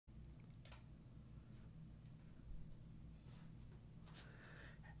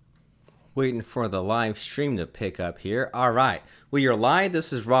Waiting for the live stream to pick up here. All right. Well, you're live.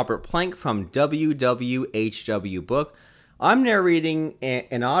 This is Robert Plank from WWHW Book. I'm narrating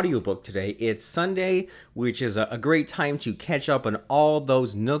an audiobook today. It's Sunday, which is a great time to catch up on all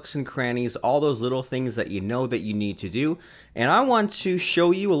those nooks and crannies, all those little things that you know that you need to do. And I want to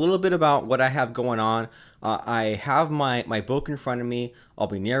show you a little bit about what I have going on. I have my book in front of me. I'll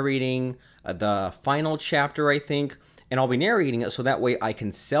be narrating the final chapter, I think. And I'll be narrating it so that way I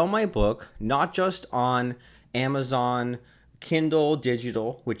can sell my book, not just on Amazon Kindle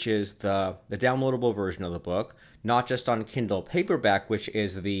Digital, which is the downloadable version of the book, not just on Kindle Paperback, which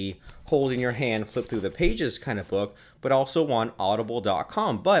is the hold in your hand, flip through the pages kind of book, but also on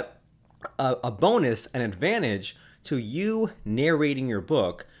audible.com. But a bonus, an advantage to you narrating your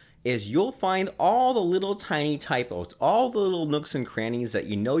book is you'll find all the little tiny typos, all the little nooks and crannies that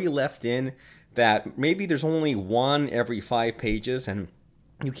you know you left in, that maybe there's only one every 5 pages, and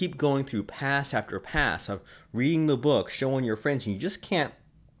you keep going through pass after pass of reading the book, showing your friends, and you just can't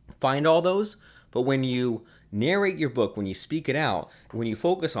find all those. But when you narrate your book, when you speak it out, when you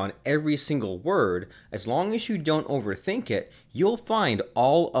focus on every single word, as long as you don't overthink it, you'll find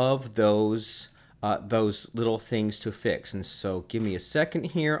all of those little things to fix. And so give me a second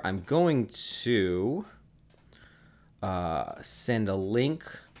here. I'm going to send a link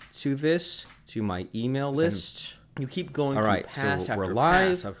to this to my email list. You keep going through pass after we're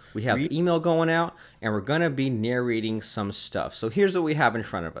live. Pass. We have email going out, and we're going to be narrating some stuff. So here's what we have in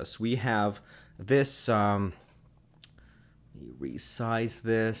front of us. We have this, let me resize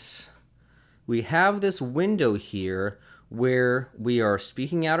this. We have this window here where we are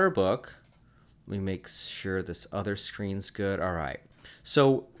speaking out our book. Let me make sure this other screen's good. All right.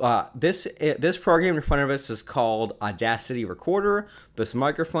 So this program in front of us is called Audacity Recorder. This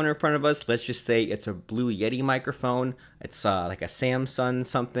microphone in front of us, let's just say it's a Blue Yeti microphone. It's like a Samsung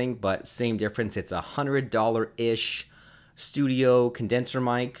something, but same difference. It's $100-ish studio condenser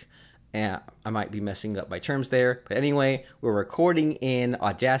mic. And I might be messing up my terms there. But anyway, we're recording in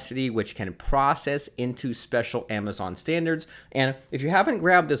Audacity, which can process into special Amazon standards. And if you haven't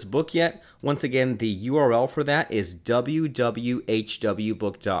grabbed this book yet, once again, the URL for that is wwhwbook.com.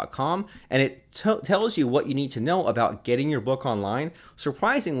 And it tells you what you need to know about getting your book online.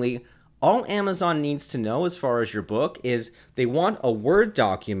 Surprisingly, all Amazon needs to know as far as your book is they want a Word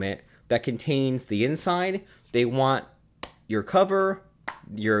document that contains the inside. They want your cover,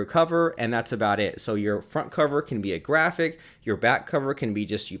 and that's about it. So your front cover can be a graphic, your back cover can be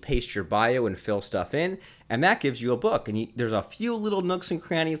just you paste your bio and fill stuff in, and that gives you a book. And there's a few little nooks and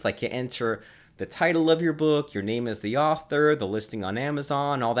crannies, like you enter the title of your book, your name as the author, the listing on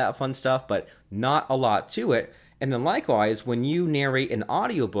Amazon, all that fun stuff, but not a lot to it. And then likewise, when you narrate an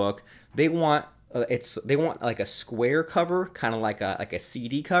audiobook, they want like a square cover, kind of like a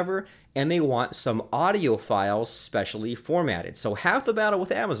CD cover, and they want some audio files specially formatted. So half the battle with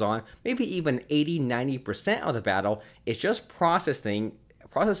Amazon, maybe even 80–90% of the battle, is just processing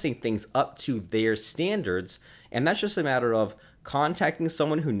things up to their standards. And that's just a matter of contacting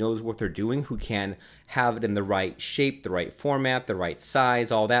someone who knows what they're doing, who can have it in the right shape, the right format, the right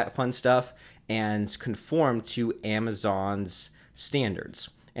size, all that fun stuff, and conform to Amazon's standards.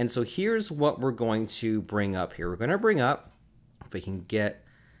 And so here's what we're going to bring up here. We're going to bring up, if we can get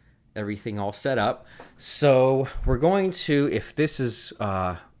everything all set up. So we're going to, if this is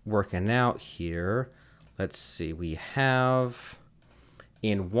working out here, let's see. We have,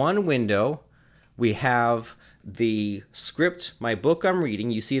 in one window, we have the script, my book I'm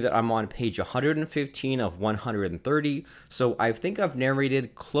reading. You see that I'm on page 115 of 130. So I think I've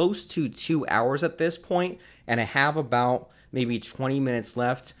narrated close to 2 hours at this point, and I have about maybe 20 minutes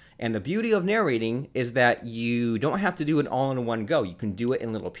left. And the beauty of narrating is that you don't have to do it all in one go. You can do it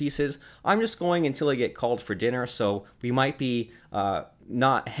in little pieces. I'm just going until I get called for dinner, so we might be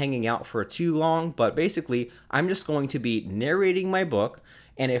not hanging out for too long, but basically I'm just going to be narrating my book.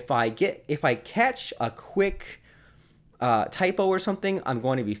 And if I catch a quick typo or something, I'm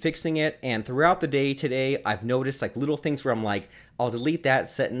going to be fixing it. And throughout the day today, I've noticed like little things where I'm like, I'll delete that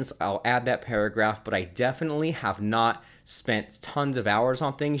sentence, I'll add that paragraph, but I definitely have not spent tons of hours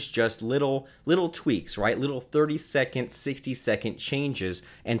on things, just little tweaks, right? Little 30-second, 60-second changes.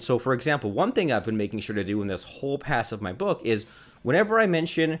 And so, for example, one thing I've been making sure to do in this whole pass of my book is whenever I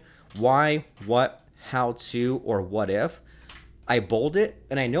mention why, what, how to, or what if, I bold it.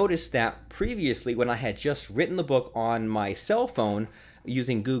 And I noticed that previously when I had just written the book on my cell phone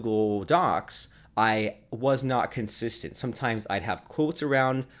using Google Docs, I was not consistent. Sometimes I'd have quotes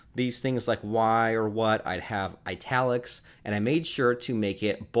around these things like why or what, I'd have italics, and I made sure to make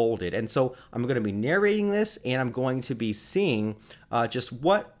it bolded. And so I'm going to be narrating this, and I'm going to be seeing just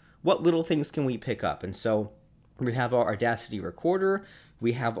what what little things can we pick up? And so we have our Audacity recorder.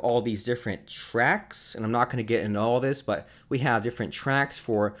 We have all these different tracks, and I'm not going to get into all this, but we have different tracks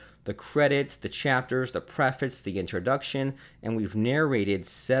for the credits, the chapters, the preface, the introduction, and we've narrated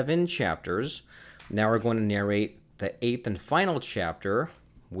 7 chapters. Now we're going to narrate the 8th and final chapter,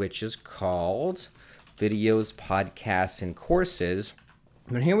 which is called Videos, Podcasts, and Courses.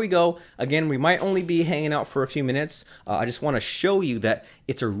 And here we go. Again, we might only be hanging out for a few minutes. I just want to show you that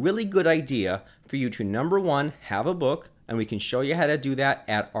it's a really good idea for you to, number one, have a book, and we can show you how to do that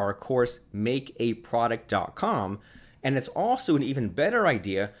at our course, makeaproduct.com. And it's also an even better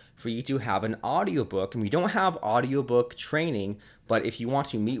idea for you to have an audiobook. And we don't have audiobook training, but if you want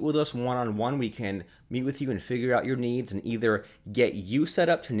to meet with us one-on-one, we can meet with you and figure out your needs and either get you set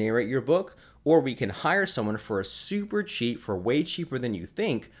up to narrate your book, or we can hire someone for a super cheap, for way cheaper than you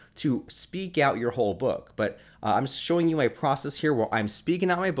think, to speak out your whole book. But I'm showing you my process here where I'm speaking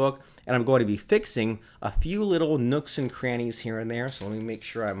out my book, and I'm going to be fixing a few little nooks and crannies here and there. So let me make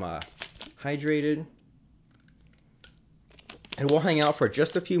sure I'm hydrated. And we'll hang out for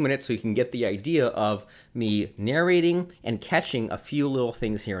just a few minutes so you can get the idea of me narrating and catching a few little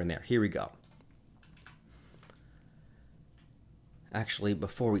things here and there. Here we go. Actually,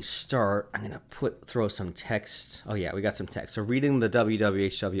 before we start, I'm going to throw some text. Oh yeah, we got some text. So reading the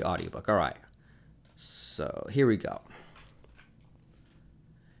WWHW audiobook. All right. So here we go.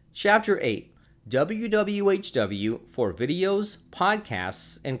 Chapter 8, WWHW for videos,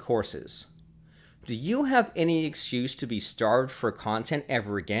 podcasts, and courses. Do you have any excuse to be starved for content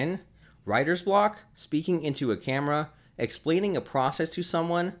ever again? Writer's block? Speaking into a camera? Explaining a process to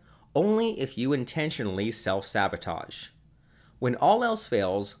someone? Only if you intentionally self-sabotage. When all else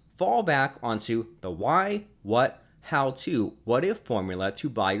fails, fall back onto the why, what, how to, what if formula to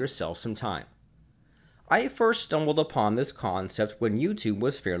buy yourself some time. I first stumbled upon this concept when YouTube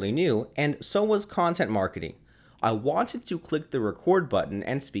was fairly new, and so was content marketing. I wanted to click the record button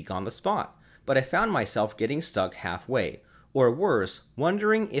and speak on the spot, but I found myself getting stuck halfway, or worse,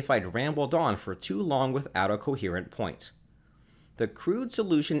 wondering if I'd rambled on for too long without a coherent point. The crude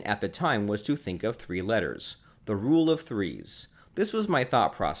solution at the time was to think of 3 letters, the rule of 3s. This was my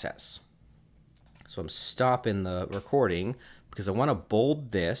thought process. So I'm stopping the recording because I want to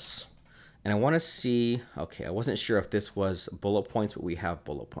bold this, and I want to see, okay, I wasn't sure if this was bullet points, but we have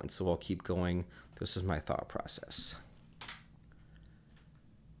bullet points, so I'll keep going. This is my thought process.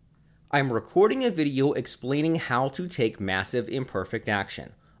 I'm recording a video explaining how to take massive imperfect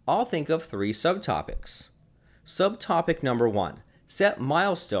action. I'll think of 3 subtopics. Subtopic number 1, set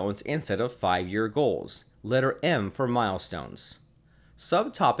milestones instead of 5-year goals. Letter M for milestones.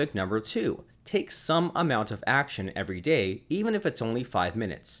 Subtopic number 2, take some amount of action every day, even if it's only 5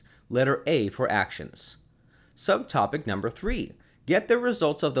 minutes. Letter A for actions. Subtopic number 3, get the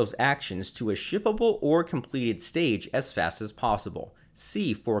results of those actions to a shippable or completed stage as fast as possible.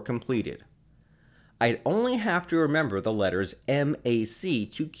 C for completed. I'd only have to remember the letters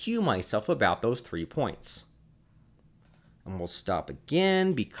MAC to cue myself about those 3 points. And we'll stop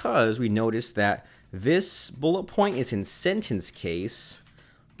again because we noticed that this bullet point is in sentence case.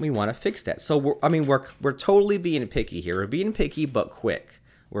 We want to fix that. So we're totally being picky here. We're being picky but quick.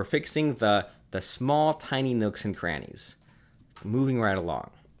 We're fixing the small tiny nooks and crannies. Moving right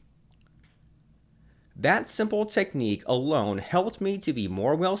along. That simple technique alone helped me to be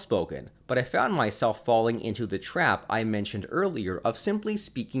more well-spoken, but I found myself falling into the trap I mentioned earlier of simply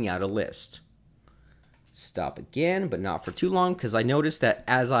speaking out a list. Stop again, but not for too long, because I noticed that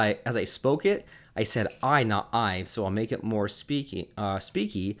as I spoke it, I said I, not I, so I'll make it more speaky,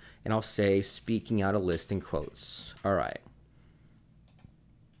 and I'll say speaking out a list in quotes. All right.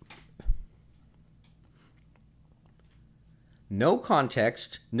 No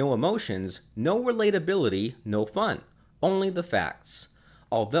context, no emotions, no relatability, no fun. Only the facts.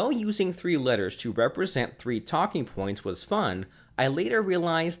 Although using 3 letters to represent 3 talking points was fun, I later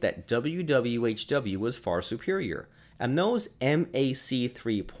realized that WWHW was far superior, and those MAC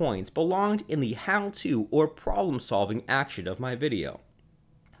 3 points belonged in the how-to or problem-solving action of my video.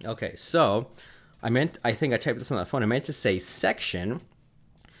 Okay, so I think I typed this on the phone. I meant to say section.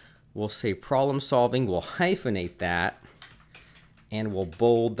 We'll say problem-solving. We'll hyphenate that. And we'll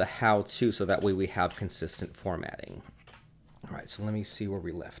bold the how-to so that way we have consistent formatting. All right, so let me see where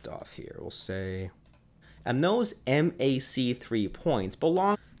we left off here. We'll say, and those MAC 3 points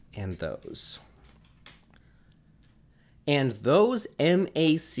belong, and those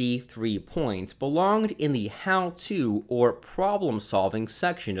MAC 3 points belonged in the how-to or problem-solving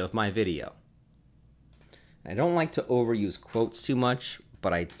section of my video. I don't like to overuse quotes too much,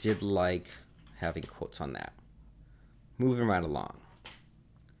 but I did like having quotes on that. Moving right along.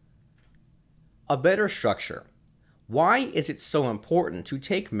 A better structure. Why is it so important to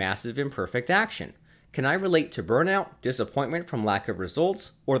take massive imperfect action? Can I relate to burnout, disappointment from lack of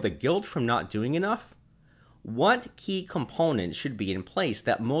results, or the guilt from not doing enough? What key components should be in place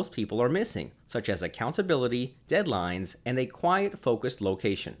that most people are missing, such as accountability, deadlines, and a quiet, focused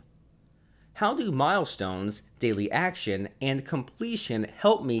location? How do milestones, daily action, and completion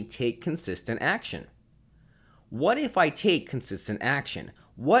help me take consistent action? What if I take consistent action?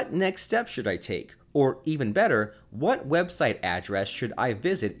 What next step should I take? Or even better, what website address should I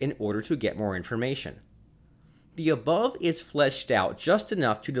visit in order to get more information? The above is fleshed out just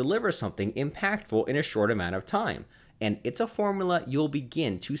enough to deliver something impactful in a short amount of time, and it's a formula you'll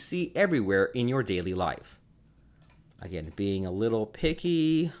begin to see everywhere in your daily life. Again, being a little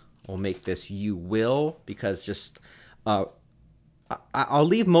picky, we'll make this "you will" because just I'll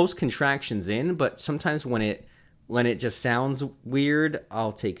leave most contractions in, but sometimes when it just sounds weird,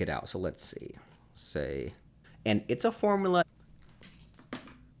 I'll take it out. So let's see. Say, and it's a formula.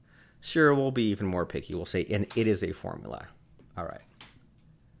 Sure, we'll be even more picky. We'll say, and it is a formula. All right.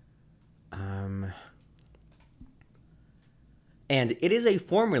 And it is a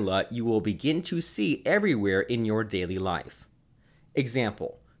formula you will begin to see everywhere in your daily life.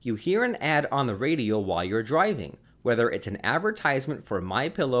 Example, you hear an ad on the radio while you're driving. Whether it's an advertisement for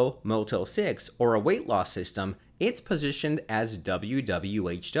MyPillow, Motel 6, or a weight loss system, it's positioned as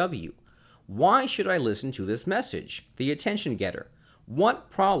WWHW. Why should I listen to this message? The attention getter. What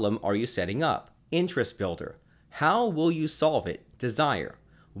problem are you setting up? Interest builder. How will you solve it? Desire.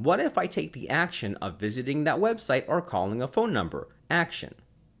 What if I take the action of visiting that website or calling a phone number? Action.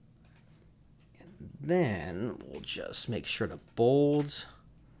 And then we'll just make sure to bold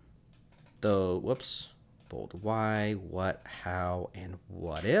bold why, what, how, and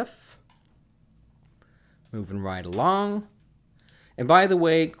what if. Moving right along. And by the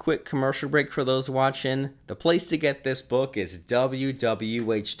way, quick commercial break for those watching. The place to get this book is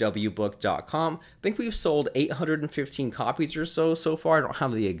WWHWbook.com. I think we've sold 815 copies or so far. I don't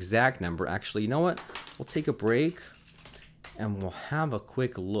have the exact number. Actually, you know what? We'll take a break and we'll have a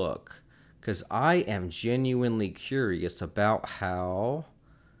quick look because I am genuinely curious about how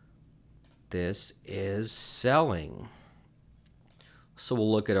this is selling. So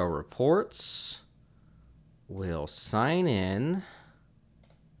we'll look at our reports. We'll sign in.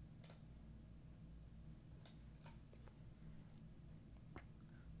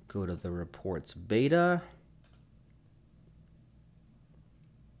 Go to the reports beta.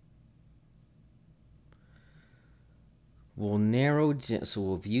 We'll narrow down, so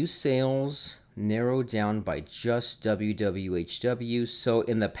we'll view sales, narrow down by just WWHW. So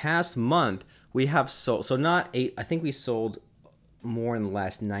in the past month, we have sold, so not eight, I think we sold more in the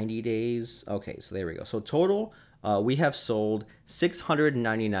last 90 days. Okay, so there we go. So total, we have sold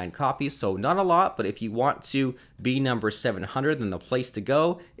 699 copies, so not a lot, but if you want to be number 700, then the place to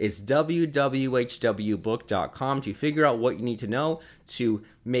go is WWHWbook.com to figure out what you need to know to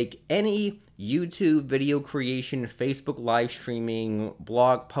make any YouTube video creation, Facebook live streaming,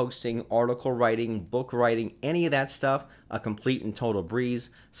 blog posting, article writing, book writing, any of that stuff, a complete and total breeze.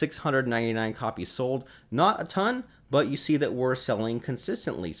 699 copies sold. Not a ton, but you see that we're selling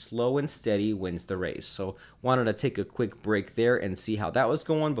consistently. Slow and steady wins the race. So wanted to take a quick break there and see how that was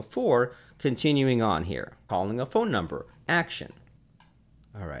going before continuing on here. Calling a phone number, action.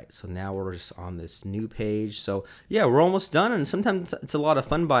 All right, so now we're just on this new page. So yeah, we're almost done, and sometimes it's a lot of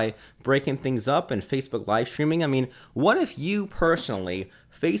fun by breaking things up and Facebook live streaming. I mean, what if you personally,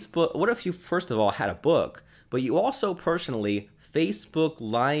 what if you first of all had a book, but you also personally Facebook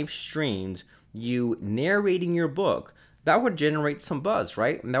live streamed you narrating your book? That would generate some buzz,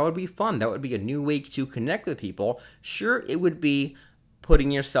 right? And that would be fun. That would be a new way to connect with people. Sure, it would be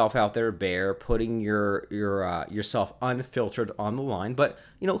putting yourself out there bare, putting yourself unfiltered on the line, but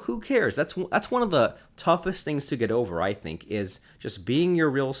you know, who cares? That's one of the toughest things to get over, I think, is just being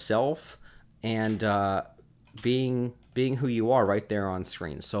your real self and being who you are right there on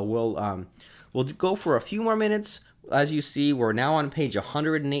screen. So we'll go for a few more minutes. As you see, we're now on page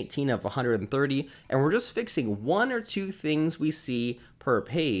 118 of 130, and we're just fixing one or two things we see per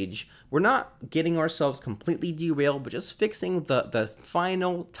page. We're not getting ourselves completely derailed, but just fixing the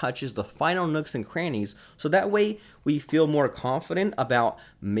final touches, the final nooks and crannies, so that way we feel more confident about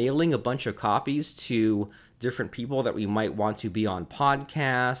mailing a bunch of copies to different people that we might want to be on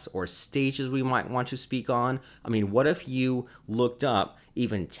podcasts or stages we might want to speak on. I mean, what if you looked up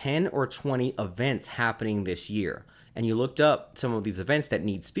even 10 or 20 events happening this year, and you looked up some of these events that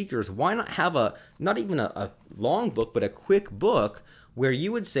need speakers? Why not have not even a long book, but a quick book where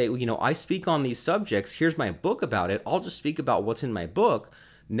you would say, well, you know, I speak on these subjects, here's my book about it, I'll just speak about what's in my book.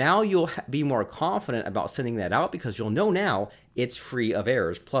 Now you'll be more confident about sending that out because you'll know now it's free of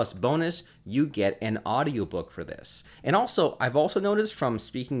errors. Plus, bonus, you get an audiobook for this. And also, I've also noticed from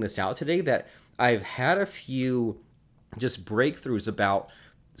speaking this out today that I've had a few just breakthroughs about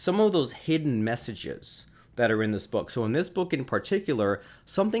some of those hidden messages that are in this book. So in this book in particular,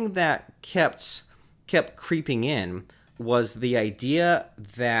 something that kept creeping in was the idea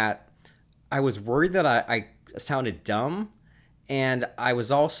that I was worried that I sounded dumb, and I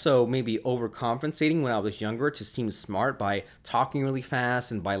was also maybe overcompensating when I was younger to seem smart by talking really fast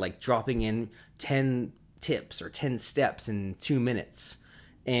and by like dropping in 10 tips or 10 steps in 2 minutes.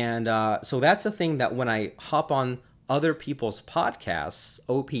 And so that's a thing that when I hop on other people's podcasts,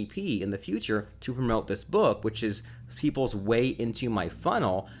 OPP, in the future to promote this book, which is people's way into my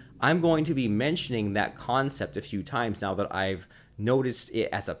funnel, I'm going to be mentioning that concept a few times now that I've noticed it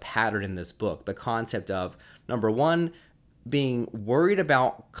as a pattern in this book. The concept of, number one, being worried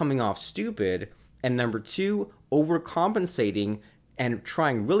about coming off stupid, and number two, overcompensating and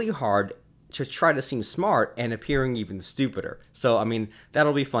trying really hard to try to seem smart and appearing even stupider. So, I mean,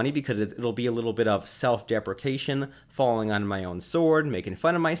 that'll be funny because it'll be a little bit of self-deprecation, falling on my own sword, making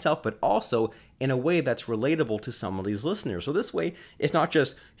fun of myself, but also in a way that's relatable to some of these listeners. So this way, it's not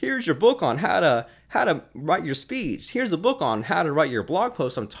just, here's your book on how to write your speech. Here's a book on how to write your blog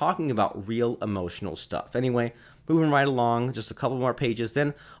post. I'm talking about real emotional stuff. Anyway, moving right along, just a couple more pages,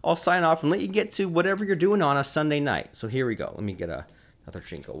 then I'll sign off and let you get to whatever you're doing on a Sunday night. So here we go. Let me get another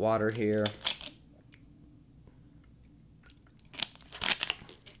drink of water here.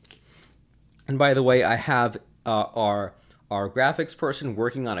 And by the way, I have our graphics person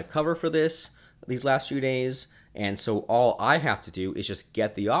working on a cover for these last few days. And so all I have to do is just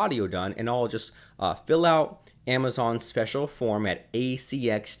get the audio done, and I'll just fill out Amazon's special form at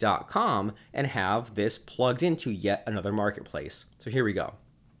acx.com and have this plugged into yet another marketplace. So here we go.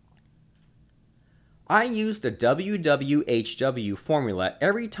 I use the WWHW formula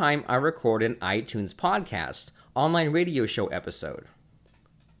every time I record an iTunes podcast, online radio show episode.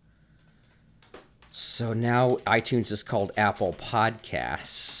 So now iTunes is called Apple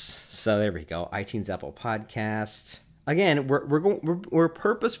Podcasts. So there we go, iTunes, Apple Podcast. Again, we're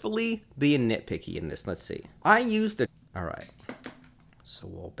purposefully being nitpicky in this. Let's see. All right. So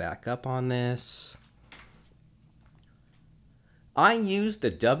we'll back up on this. I use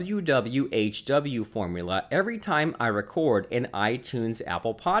the WWHW formula every time I record an iTunes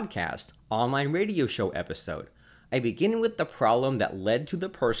Apple Podcast online radio show episode. I begin with the problem that led to the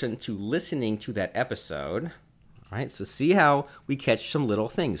person to listening to that episode. All right, so see how we catch some little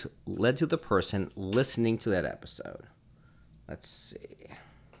things. Led to the person listening to that episode. Let's see.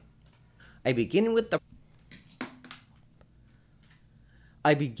 I begin with the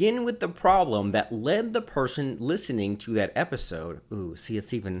problem that led the person listening to that episode. Ooh, see,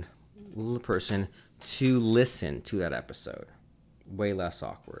 it's even the person to listen to that episode. Way less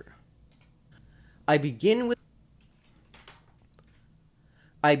awkward. I begin with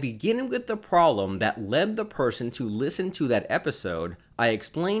the problem that led the person to listen to that episode. I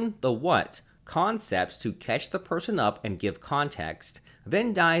explain the what, concepts to catch the person up and give context,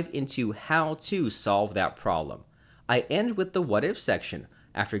 then dive into how to solve that problem. I end with the what if section.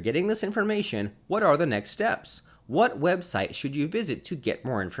 After getting this information, what are the next steps? What website should you visit to get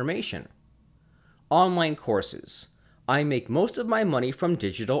more information? Online courses. I make most of my money from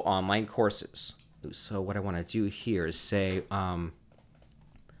digital online courses. So what I want to do here is say,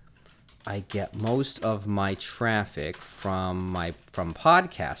 I get most of my traffic from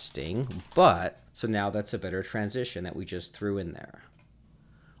podcasting, but so now that's a better transition that we just threw in there.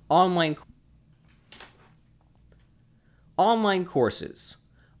 Online courses.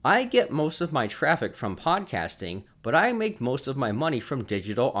 I get most of my traffic from podcasting, but I make most of my money from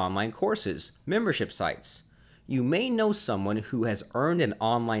digital online courses, membership sites. You may know someone who has earned an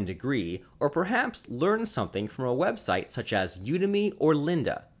online degree or perhaps learned something from a website such as Udemy or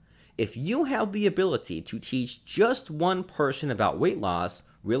Lynda. If you have the ability to teach just one person about weight loss,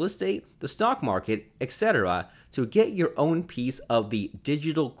 real estate, the stock market, etc., to get your own piece of the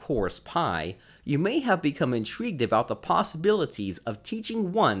digital course pie, you may have become intrigued about the possibilities of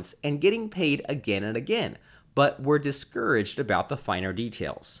teaching once and getting paid again and again, but were discouraged about the finer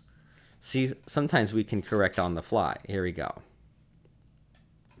details. See, sometimes we can correct on the fly. Here we go.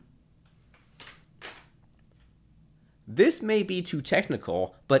 This may be too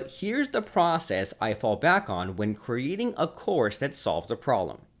technical, but here's the process I fall back on when creating a course that solves a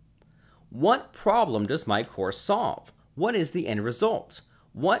problem. What problem does my course solve? What is the end result?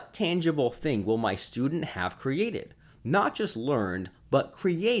 What tangible thing will my student have created? Not just learned, but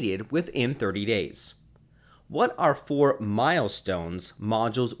created within 30 days. What are 4 milestones,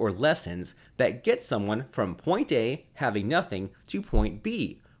 modules, or lessons that get someone from point A, having nothing, to point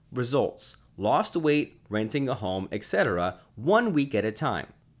B? Results: lost weight, renting a home, etc., 1 week at a time.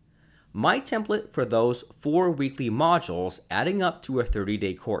 My template for those 4 weekly modules adding up to a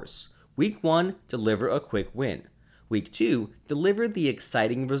 30-day course. Week 1, deliver a quick win. Week 2, deliver the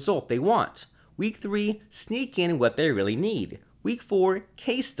exciting result they want. Week 3, sneak in what they really need. Week 4,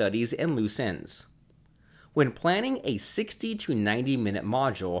 case studies and loose ends. When planning a 60 to 90 minute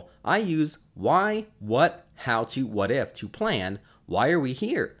module, I use why, what, how to, what if to plan. Why are we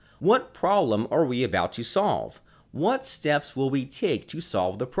here? What problem are we about to solve? What steps will we take to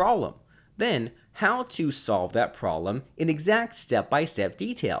solve the problem? Then, how to solve that problem in exact step-by-step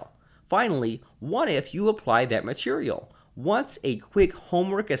detail. Finally, what if you apply that material? What's a quick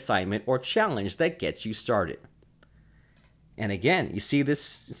homework assignment or challenge that gets you started? And again, you see this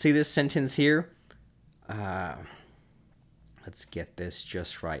sentence here? Let's get this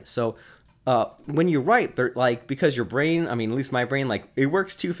just right. So when you write, because your brain, at least my brain, it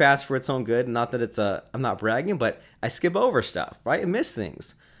works too fast for its own good. Not that I'm not bragging, but I skip over stuff, right? I miss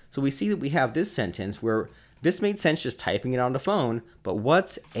things. So we see that we have this sentence where this made sense just typing it on the phone, but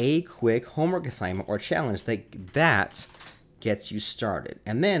what's a quick homework assignment or challenge that gets you started?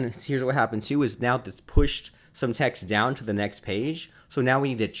 And then here's what happens too, is now this pushed some text down to the next page. So now we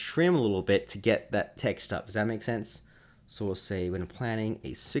need to trim a little bit to get that text up. Does that make sense? So we'll say when planning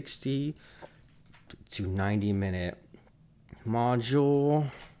a 60 to 90 minute module,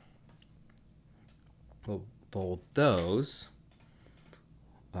 we'll bold those.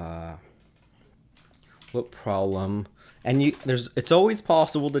 What problem? And it's always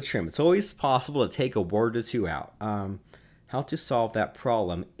possible to trim. It's always possible to take a word or two out. How to solve that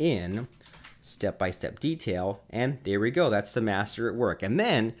problem in step-by-step detail. And there we go. That's the master at work. And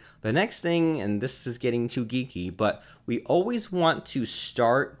then the next thing, and this is getting too geeky, but we always want to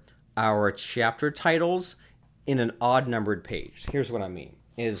start our chapter titles in an odd numbered page. Here's what I mean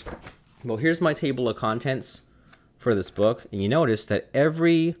is, well, here's my table of contents for this book. And you notice that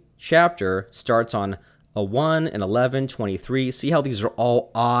every chapter starts on a 1, an 11, 23. See how these are all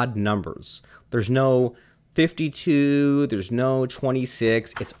odd numbers. There's no 52, there's no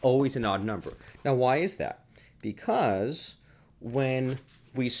 26. It's always an odd number. Now, why is that? Because when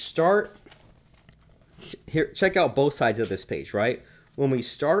we start, here, check out both sides of this page, right? When we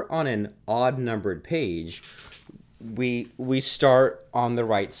start on an odd numbered page, we start on the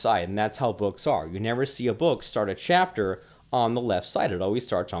right side, and that's how books are. You never see a book start a chapter on the left side. It always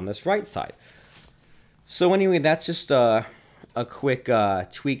starts on this right side. So anyway, that's just a quick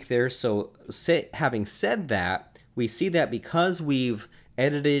tweak there. So having said that, we see that because we've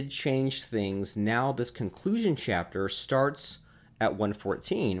edited, changed things, now this conclusion chapter starts at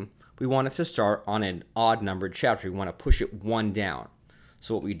 114. We want it to start on an odd numbered chapter. We want to push it 1 down.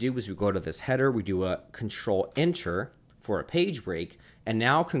 So what we do is we go to this header, we do a Control Enter for a page break, and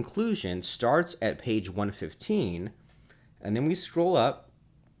now conclusion starts at page 115, and then we scroll up,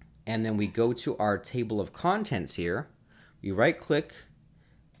 and then we go to our table of contents here. We right click,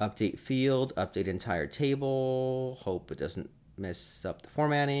 update field, update entire table, hope it doesn't mess up the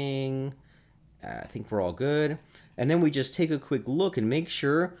formatting. I think we're all good. And then we just take a quick look and make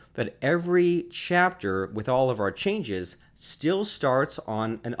sure that every chapter with all of our changes still starts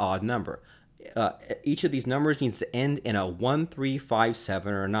on an odd number. Each of these numbers needs to end in a 1, 3, 5,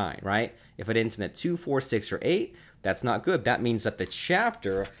 7, or 9, right? If it ends in a 2, 4, 6, or 8, that's not good. That means that the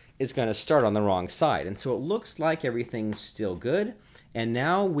chapter is going to start on the wrong side. And so it looks like everything's still good. And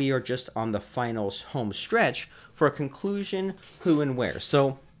now we are just on the final home stretch for a conclusion, who and where.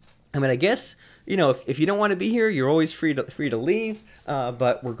 So, I guess, if you don't want to be here, you're always free to leave.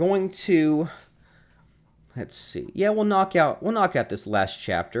 But we're going to, let's see. Yeah, we'll knock out this last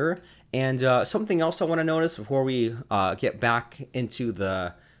chapter. And something else I want to notice before we get back into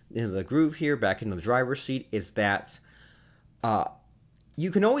the groove here, back into the driver's seat, is that you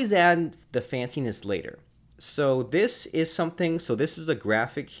can always add the fanciness later. So this is something. So this is a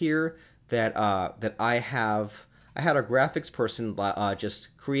graphic here that I have. I had a graphics person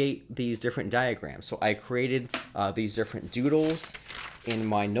just create these different diagrams. So I created these different doodles in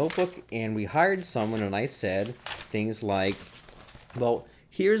my notebook, and we hired someone, and I said things like, well,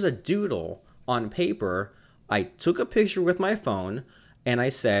 here's a doodle on paper. I took a picture with my phone, and I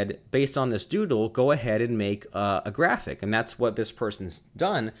said, based on this doodle, go ahead and make a graphic. And that's what this person's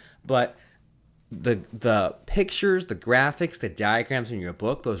done. But the pictures, the graphics, the diagrams in your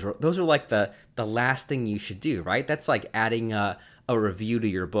book, those are like the last thing you should do, right? That's like adding a review to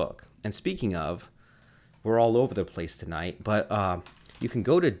your book. And speaking of, we're all over the place tonight, but you can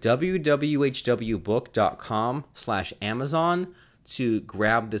go to wwhwbook.com/Amazon to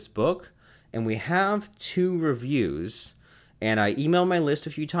grab this book. And we have 2 reviews. And I emailed my list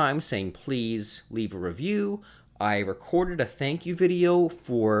a few times saying, please leave a review. I recorded a thank you video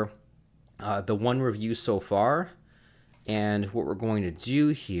for the 1 review so far. And what we're going to do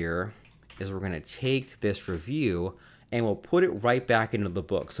here is we're going to take this review and we'll put it right back into the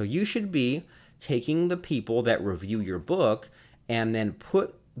book. So you should be taking the people that review your book and then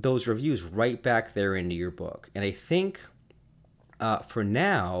put those reviews right back there into your book. And I think for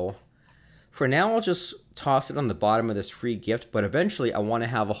now I'll just toss it on the bottom of this free gift, but eventually I want to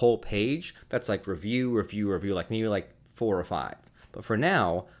have a whole page that's like review, like maybe like 4 or 5. But for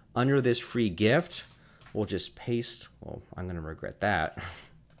now, under this free gift, we'll just paste, well, I'm going to regret that.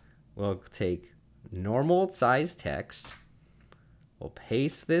 We'll take normal size text, we'll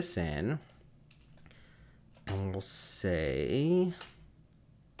paste this in, and we'll say,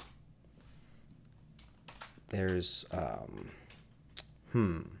 there's,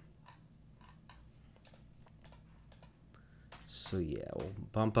 So yeah, we'll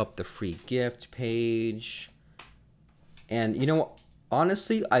bump up the free gift page. And you know,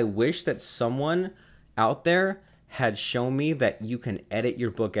 honestly, I wish that someone out there had shown me that you can edit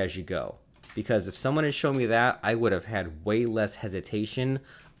your book as you go. Because if someone had shown me that, I would have had way less hesitation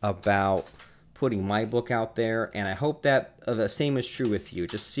about putting my book out there. And I hope that the same is true with you.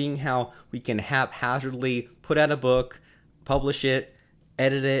 Just seeing how we can haphazardly put out a book, publish it,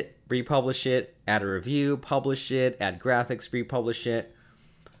 edit it, republish it, add a review, publish it, add graphics, republish it.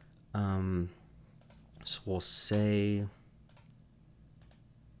 So we'll say,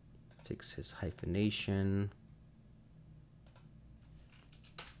 fix his hyphenation.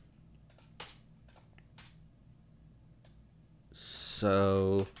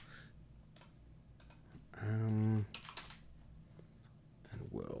 So, and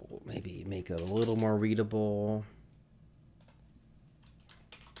we'll maybe make it a little more readable.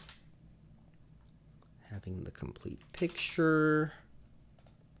 Having the complete picture.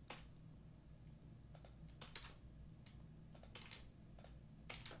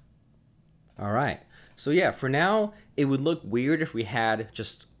 All right. So yeah, for now, it would look weird if we had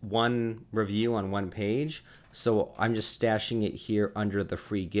just 1 review on 1 page. So I'm just stashing it here under the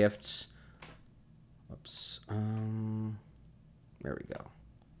free gifts. Oops. There we go.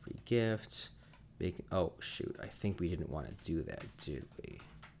 Free gift. Oh, shoot. I think we didn't want to do that, did we?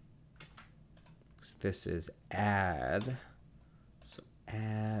 This is add. So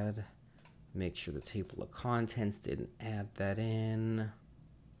add. Make sure the table of contents didn't add that in.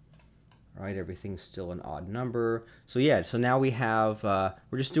 All right, everything's still an odd number. So yeah, so now we have,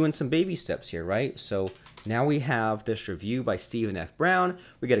 we're just doing some baby steps here, right? So now we have this review by Stephen F. Brown.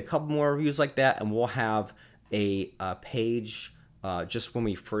 We get a couple more reviews like that, and we'll have a page just when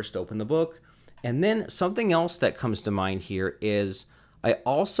we first open the book. And then something else that comes to mind here is I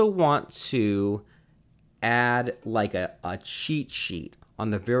also want to add like a cheat sheet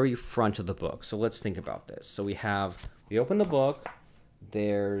on the very front of the book. So let's think about this. So we open the book,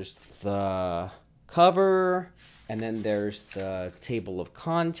 there's the cover, and then there's the table of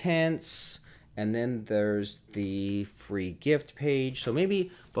contents, and then there's the free gift page. So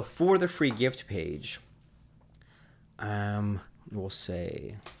maybe before the free gift page, we'll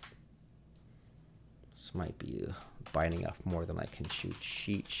say, this might be biting off more than I can chew,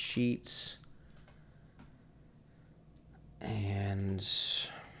 cheat sheets. And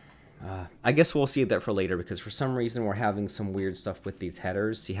I guess we'll save that for later, because for some reason we're having some weird stuff with these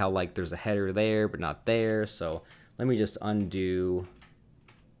headers. See how like there's a header there but not there. So let me just undo.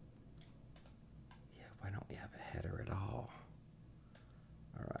 Yeah, why don't we have a header at all?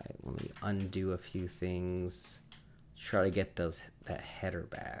 All right, let me undo a few things. Try to get that header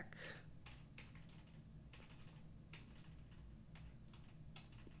back.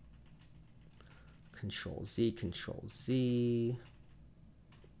 Control Z, Control Z.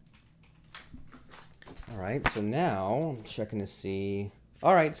 All right, so now I'm checking to see.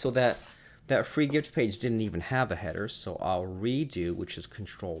 All right, so that free gift page didn't even have a header, so I'll redo, which is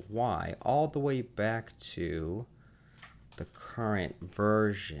Control Y, all the way back to the current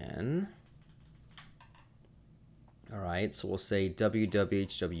version. All right, so we'll say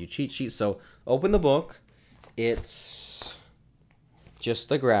WWHW cheat sheet. So open the book. It's just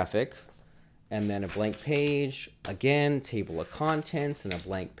the graphic, and then a blank page. Again, table of contents, and a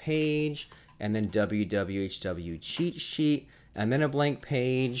blank page, and then WWHW cheat sheet, and then a blank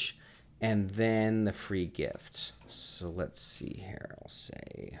page, and then the free gift. So let's see here. I'll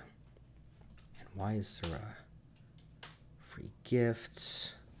say, and why is there a free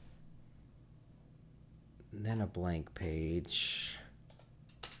gift? And then a blank page.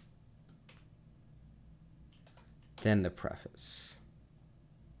 then the preface.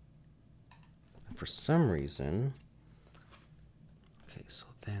 For some reason, okay, so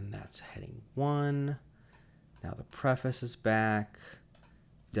then that's heading 1. Now the preface is back.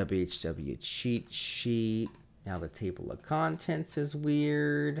 WHW cheat sheet. Now the table of contents is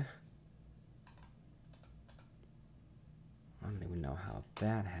weird. I don't even know how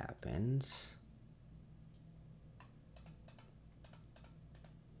that happens.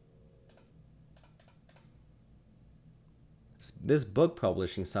 This book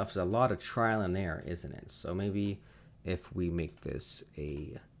publishing stuff is a lot of trial and error, isn't it? So maybe if we make this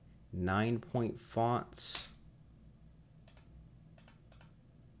a 9-point font.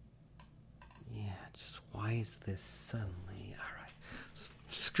 Yeah, just why is this suddenly? All right,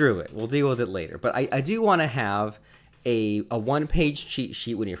 screw it. We'll deal with it later. But I do want to have a one-page cheat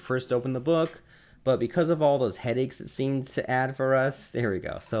sheet when you first open the book. But because of all those headaches it seemed to add for us, there we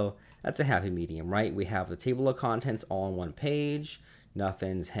go. So that's a happy medium, right? We have the table of contents all on one page.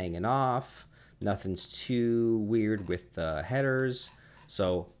 Nothing's hanging off. Nothing's too weird with the headers.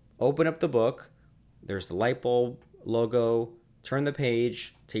 So open up the book. There's the light bulb logo. Turn the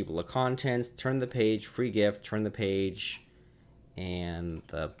page. Table of contents. Turn the page. Free gift. Turn the page. And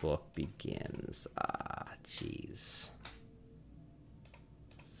the book begins. Ah, jeez.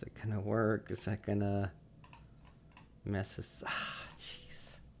 Is it gonna work? Is that gonna mess us? Ah,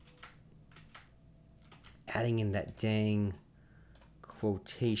 jeez. Adding in that dang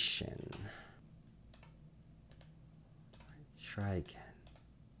quotation. Let's try again.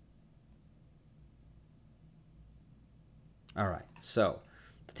 All right, so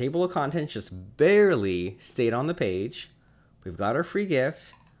the table of contents just barely stayed on the page. We've got our free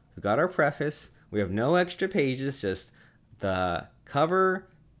gift. We've got our preface. We have no extra pages, just the cover,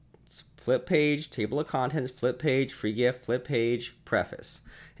 flip page, table of contents, flip page, free gift, flip page, preface.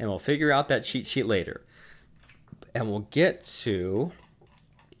 And we'll figure out that cheat sheet later. And we'll get to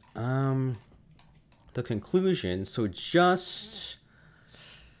the conclusion. So just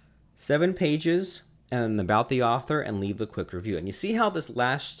 7 pages and about the author and leave the quick review. And you see how this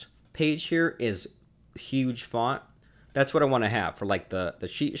last page here is huge font? That's what I want to have for like the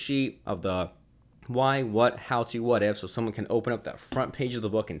cheat sheet of the why, what, how to, what if, so someone can open up that front page of the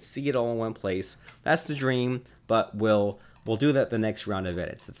book and see it all in one place. That's the dream, but we'll do that the next round of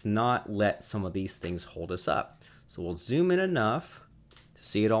edits. Let's not let some of these things hold us up. So we'll zoom in enough to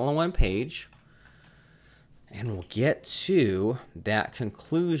see it all on one page, and we'll get to that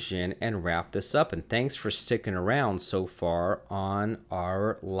conclusion and wrap this up. And thanks for sticking around so far on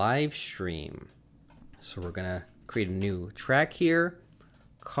our live stream. So we're gonna create a new track here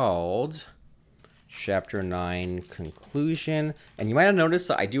called Chapter 9 Conclusion. And you might have noticed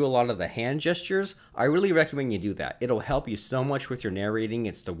that I do a lot of the hand gestures. I really recommend you do that. It'll help you so much with your narrating.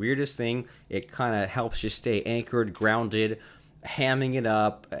 It's the weirdest thing. It kind of helps you stay anchored, grounded, hamming it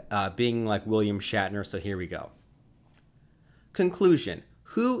up, being like William Shatner. So here we go. Conclusion.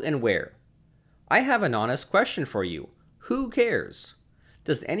 Who and where? I have an honest question for you. Who cares?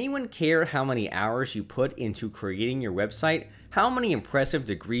 Does anyone care how many hours you put into creating your website, how many impressive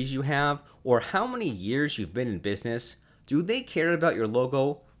degrees you have, or how many years you've been in business? Do they care about your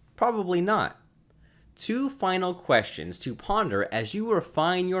logo? Probably not. 2 final questions to ponder as you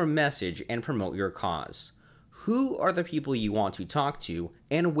refine your message and promote your cause. Who are the people you want to talk to,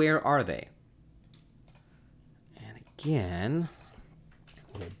 and where are they? And again,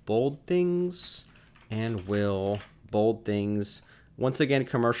 we'll bold things, and we'll bold things. Once again,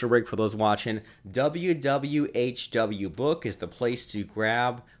 commercial break for those watching. WWHW book is the place to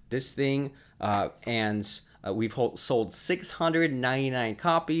grab this thing, and we've sold 699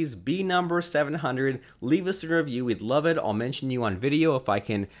 copies. B number 700. Leave us a review. We'd love it. I'll mention you on video if I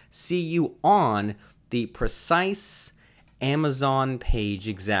can see you on the precise Amazon page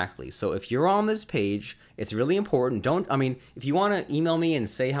exactly. So if you're on this page, it's really important. If you want to email me and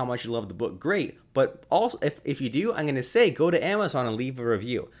say how much you love the book, great. But also, if you do, I'm going to say go to Amazon and leave a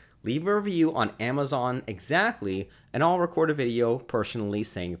review. Leave a review on Amazon exactly, and I'll record a video personally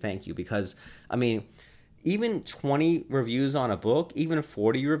saying thank you. Because, even 20 reviews on a book, even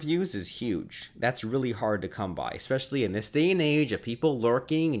 40 reviews is huge. That's really hard to come by, especially in this day and age of people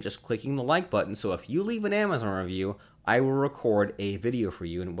lurking and just clicking the like button. So if you leave an Amazon review, I will record a video for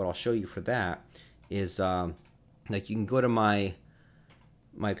you. And what I'll show you for that is like you can go to my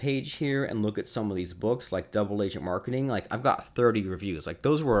page here and look at some of these books like Double Agent Marketing. Like I've got 30 reviews. Like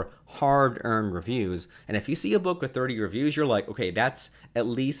those were hard-earned reviews. And if you see a book with 30 reviews, you're like, okay, that's at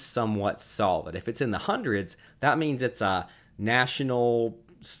least somewhat solid. If it's in the hundreds, that means it's a nationally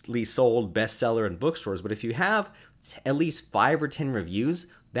sold bestseller in bookstores. But if you have at least 5 or 10 reviews,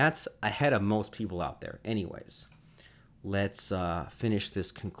 that's ahead of most people out there anyways. let's finish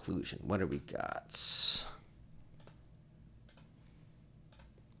this conclusion. What do we got?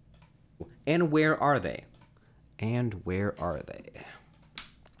 And where are they? And where are they?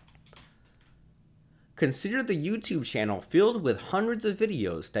 Consider the YouTube channel filled with hundreds of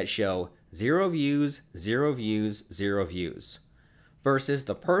videos that show 0 views, 0 views, 0 views, versus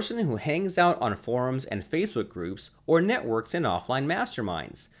the person who hangs out on forums and Facebook groups or networks in offline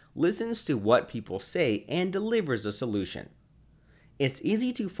masterminds, listens to what people say, and delivers a solution. It's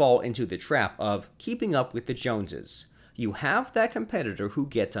easy to fall into the trap of keeping up with the Joneses. You have that competitor who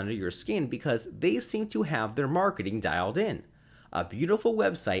gets under your skin because they seem to have their marketing dialed in. A beautiful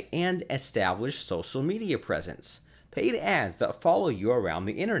website and established social media presence, paid ads that follow you around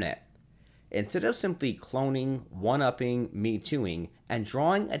the internet. Instead of simply cloning, one-upping, me-tooing, and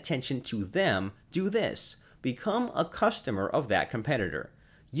drawing attention to them, do this. Become a customer of that competitor.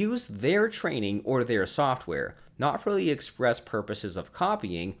 Use their training or their software, not for the express purposes of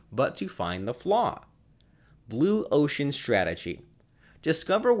copying, but to find the flaw. Blue ocean strategy.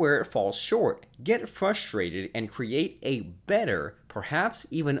 Discover where it falls short, get frustrated, and create a better, perhaps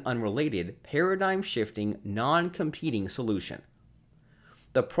even unrelated, paradigm-shifting, non-competing solution.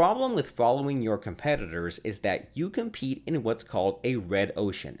 The problem with following your competitors is that you compete in what's called a red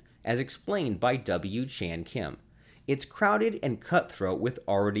ocean, as explained by W. Chan Kim. It's crowded and cutthroat with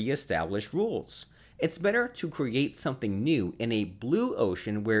already established rules. It's better to create something new in a blue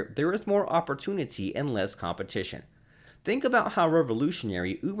ocean where there is more opportunity and less competition. Think about how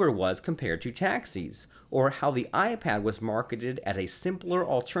revolutionary Uber was compared to taxis, or how the iPad was marketed as a simpler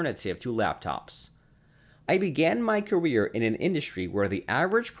alternative to laptops. I began my career in an industry where the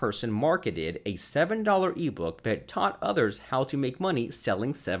average person marketed a $7 ebook that taught others how to make money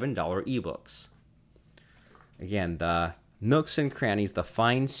selling $7 ebooks. Again, the nooks and crannies, the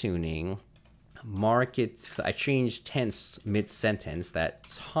fine-tuning, markets, I changed tense mid-sentence, that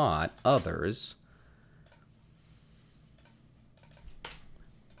taught others.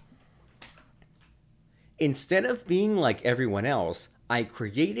 Instead of being like everyone else, I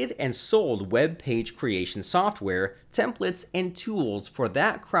created and sold web page creation software, templates, and tools for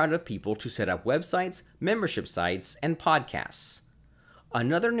that crowd of people to set up websites, membership sites, and podcasts.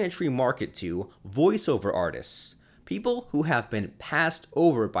 Another niche we market to, voiceover artists, people who have been passed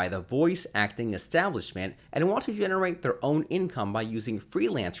over by the voice acting establishment and want to generate their own income by using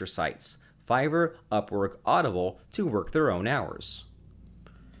freelancer sites, Fiverr, Upwork, Audible, to work their own hours.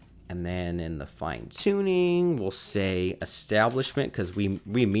 And then in the fine tuning, we'll say establishment, because we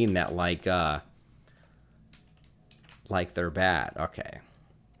mean that like they're bad. Okay,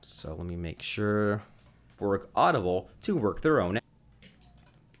 so let me make sure. Work Audible to work their own.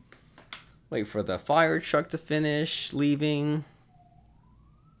 Wait for the fire truck to finish leaving.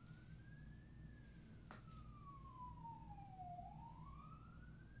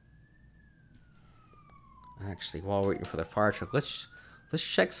 Actually, while we're waiting for the fire truck, let's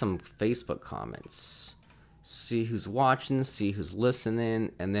check some Facebook comments. See who's watching, see who's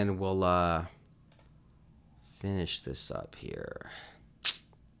listening, and then we'll finish this up here.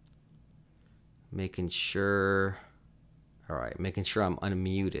 Making sure, all right, making sure I'm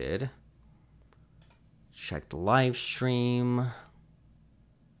unmuted. Check the live stream.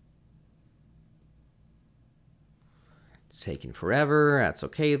 It's taking forever, that's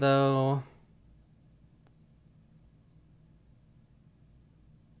okay though.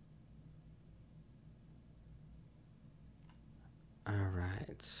 All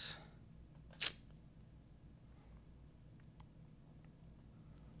right.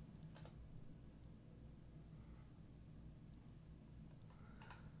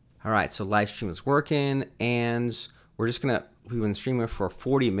 All right, so live stream is working, and we're just we've been streaming for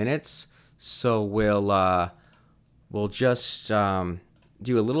 40 minutes, so we'll just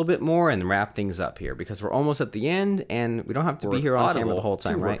do a little bit more and wrap things up here because we're almost at the end, and we don't have to be here on camera the whole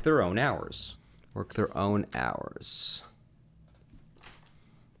time, right? Work their own hours. Work their own hours.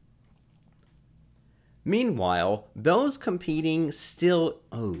 Meanwhile, those competing still,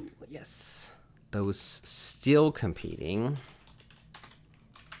 those still competing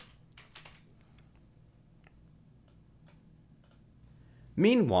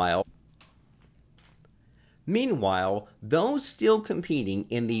Meanwhile, those still competing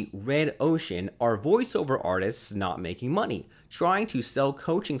in the red ocean are voiceover artists not making money, trying to sell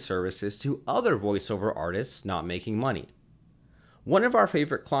coaching services to other voiceover artists not making money. One of our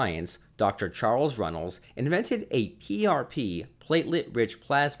favorite clients, Dr. Charles Runnels, invented a PRP, platelet-rich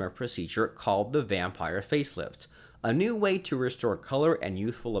plasma procedure called the vampire facelift, a new way to restore color and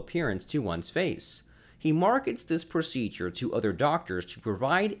youthful appearance to one's face. He markets this procedure to other doctors to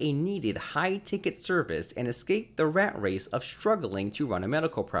provide a needed high-ticket service and escape the rat race of struggling to run a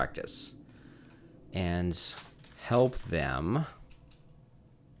medical practice. And help them.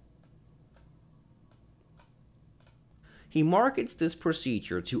 He markets this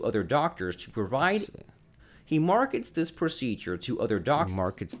procedure to other doctors to provide. He markets this procedure to other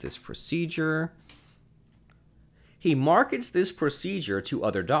doctors. He markets this procedure to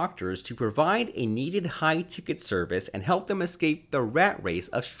other doctors to provide a needed high-ticket service and help them escape the rat race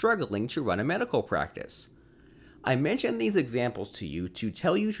of struggling to run a medical practice. I mention these examples to you to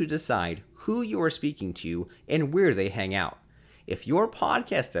tell you to decide who you are speaking to and where they hang out. If your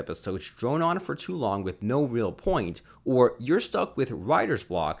podcast episodes drone on for too long with no real point, or you're stuck with writer's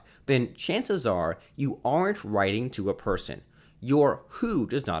block, then chances are you aren't writing to a person. Your who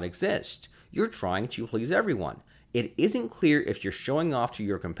does not exist. You're trying to please everyone. It isn't clear if you're showing off to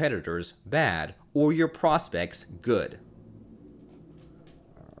your competitors bad or your prospects good.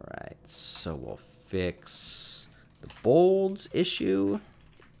 All right, so we'll fix the bold issue,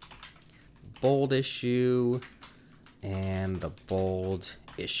 and the bold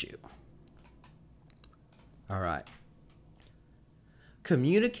issue. All right.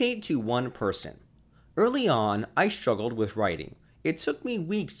 Communicate to one person. Early on, I struggled with writing. It took me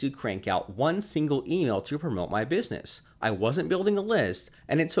weeks to crank out one single email to promote my business. I wasn't building a list,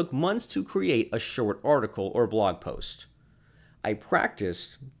 and it took months to create a short article or blog post. I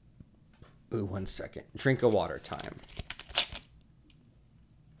practiced. Ooh, 1 second. Drink of water time.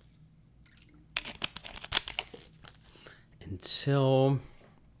 Until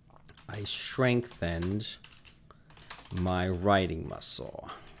I strengthened my writing muscle.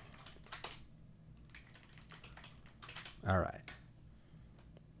 All right.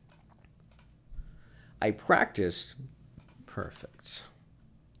 I practiced. Perfect.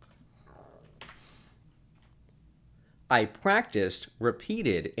 I practiced,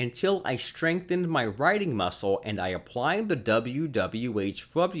 repeated until I strengthened my writing muscle and I applied the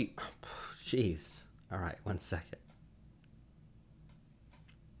WWHW. Jeez. All right, 1 second.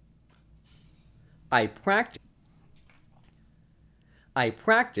 I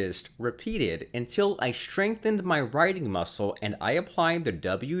practiced, repeated until I strengthened my writing muscle and I applied the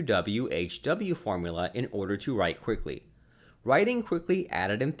WWHW formula in order to write quickly. Writing quickly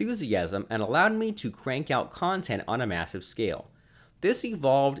added enthusiasm and allowed me to crank out content on a massive scale. This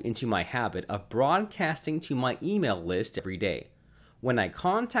evolved into my habit of broadcasting to my email list every day. When I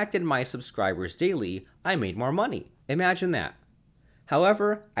contacted my subscribers daily, I made more money. Imagine that.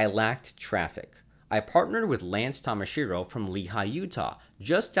 However, I lacked traffic. I partnered with Lance Tomashiro from Lehi, Utah,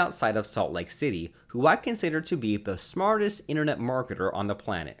 just outside of Salt Lake City, who I consider to be the smartest internet marketer on the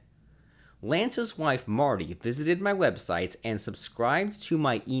planet. Lance's wife Marty visited my websites and subscribed to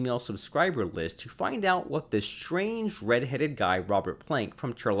my email subscriber list to find out what this strange red-headed guy Robert Plank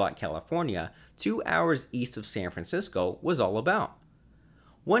from Turlock, California, 2 hours east of San Francisco, was all about.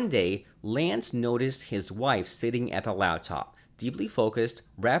 One day, Lance noticed his wife sitting at the laptop, deeply focused,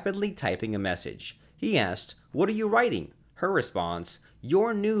 rapidly typing a message. He asked, "What are you writing?" Her response,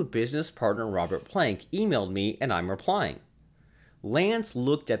 "Your new business partner Robert Plank emailed me and I'm replying." Lance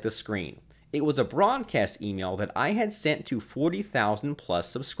looked at the screen. It was a broadcast email that I had sent to 40,000 plus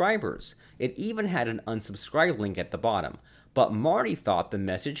subscribers. It even had an unsubscribe link at the bottom, but Marty thought the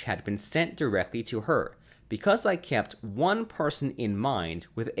message had been sent directly to her, because I kept one person in mind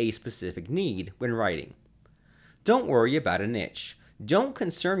with a specific need when writing. Don't worry about a niche. Don't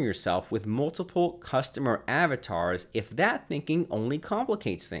concern yourself with multiple customer avatars if that thinking only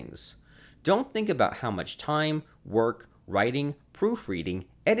complicates things. Don't think about how much time, work, writing, proofreading,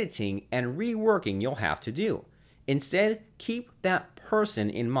 editing, and reworking you'll have to do. Instead, keep that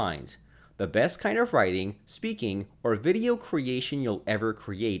person in mind. The best kind of writing, speaking, or video creation you'll ever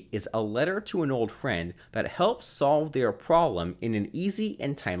create is a letter to an old friend that helps solve their problem in an easy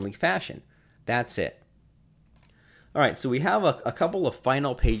and timely fashion. That's it. All right, so we have a couple of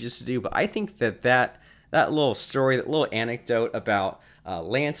final pages to do, but I think that little story, that little anecdote about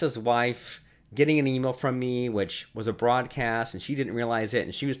Lance's wife getting an email from me, which was a broadcast, and she didn't realize it,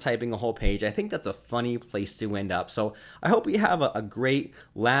 and she was typing a whole page. I think that's a funny place to end up. So I hope you have a great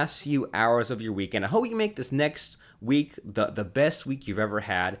last few hours of your weekend. I hope you make this next week the best week you've ever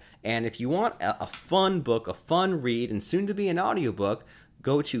had. And if you want a fun book, a fun read, and soon to be an audiobook,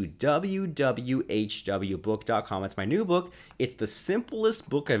 go to WWHWbook.com. It's my new book. It's the simplest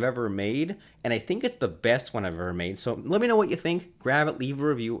book I've ever made, and I think it's the best one I've ever made. So let me know what you think. Grab it, leave a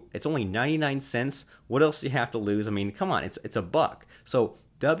review. It's only 99 cents. What else do you have to lose? I mean, come on, it's a buck. So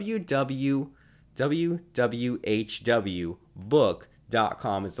WWHWbook.com.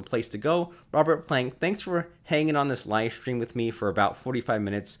 robertplank.com is the place to go. Robert Plank, thanks for hanging on this live stream with me for about 45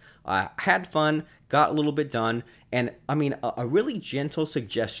 minutes. I had fun, got a little bit done, and I mean, a really gentle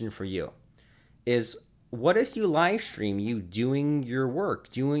suggestion for you is, what if you live stream you doing your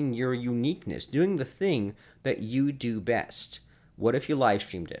work, doing your uniqueness, doing the thing that you do best? What if you live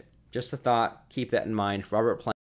streamed it? Just a thought, keep that in mind. Robert Plank.